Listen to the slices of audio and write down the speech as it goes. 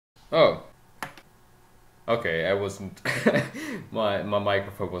Oh, okay, I wasn't... my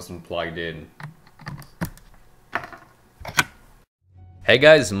microphone wasn't plugged in. Hey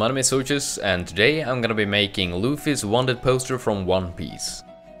guys, my name is Soaches, and today I'm gonna be making Luffy's wanted poster from One Piece.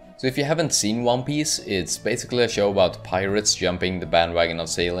 So if you haven't seen One Piece, it's basically a show about pirates jumping the bandwagon of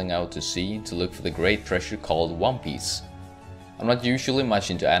sailing out to sea to look for the great treasure called One Piece. I'm not usually much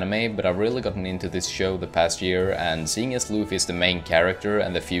into anime, but I've really gotten into this show the past year, and seeing as Luffy is the main character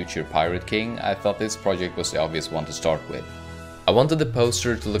and the future pirate king, I thought this project was the obvious one to start with. I wanted the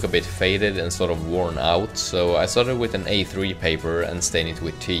poster to look a bit faded and sort of worn out, so I started with an A3 paper and stained it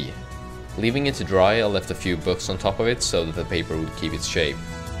with tea. Leaving it to dry, I left a few books on top of it so that the paper would keep its shape.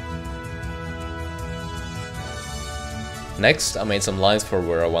 Next, I made some lines for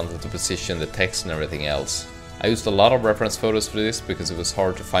where I wanted to position the text and everything else. I used a lot of reference photos for this because it was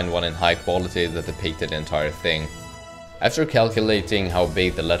hard to find one in high quality that depicted the entire thing. After calculating how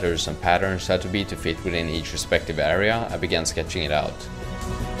big the letters and patterns had to be to fit within each respective area, I began sketching it out.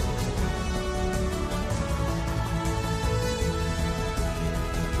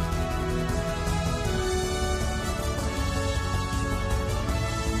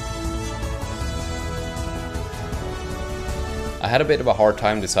 I had a bit of a hard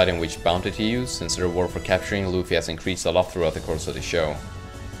time deciding which bounty to use, since the reward for capturing Luffy has increased a lot throughout the course of the show.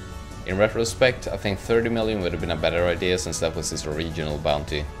 In retrospect, I think 30 million would have been a better idea since that was his original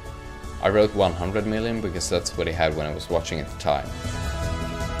bounty. I wrote 100 million because that's what he had when I was watching at the time.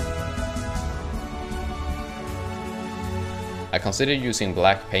 I considered using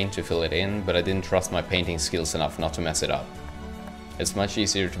black paint to fill it in, but I didn't trust my painting skills enough not to mess it up. It's much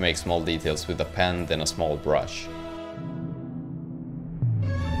easier to make small details with a pen than a small brush.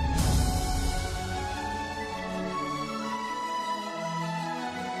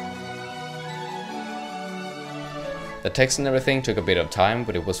 The text and everything took a bit of time,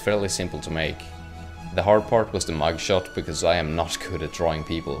 but it was fairly simple to make. The hard part was the mugshot, because I am not good at drawing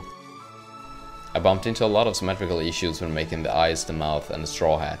people. I bumped into a lot of symmetrical issues when making the eyes, the mouth and the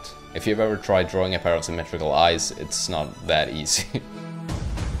straw hat. If you've ever tried drawing a pair of symmetrical eyes, it's not that easy.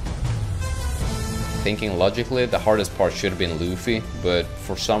 Thinking logically, the hardest part should have been Luffy, but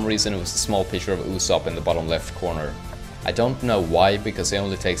for some reason it was the small picture of Usopp in the bottom left corner. I don't know why, because it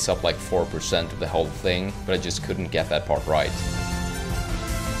only takes up like 4% of the whole thing, but I just couldn't get that part right.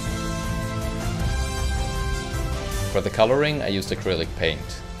 For the coloring, I used acrylic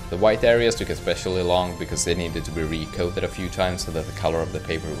paint. The white areas took especially long because they needed to be recoated a few times so that the color of the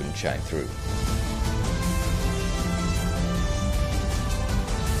paper wouldn't shine through.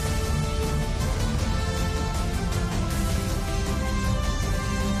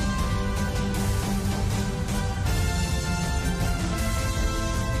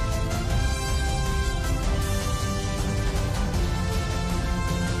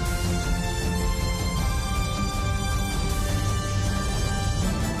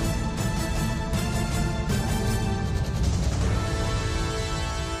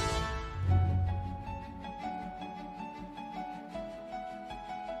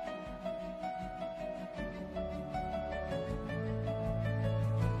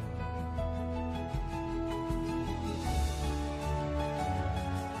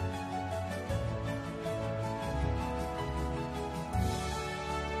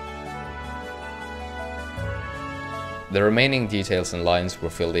 The remaining details and lines were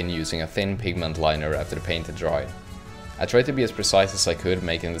filled in using a thin pigment liner after the paint had dried. I tried to be as precise as I could,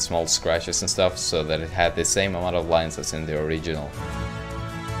 making the small scratches and stuff so that it had the same amount of lines as in the original.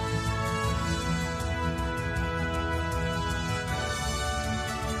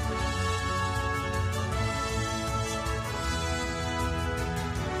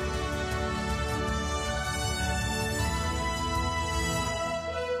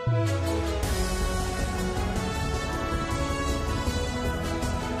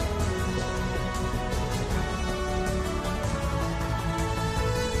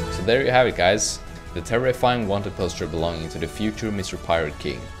 So there you have it, guys, the terrifying wanted poster belonging to the future Mr. Pirate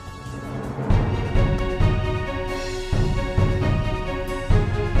King.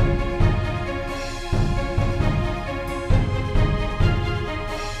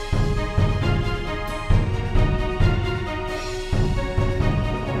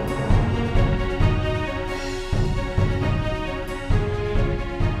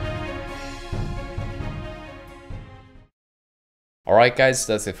 Alright guys,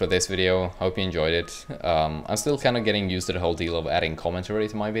 that's it for this video, hope you enjoyed it. I'm still kind of getting used to the whole deal of adding commentary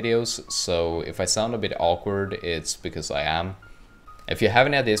to my videos, so if I sound a bit awkward, it's because I am. If you have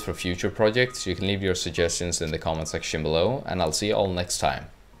any ideas for future projects, you can leave your suggestions in the comment section below, and I'll see you all next time.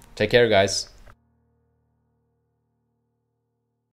 Take care guys!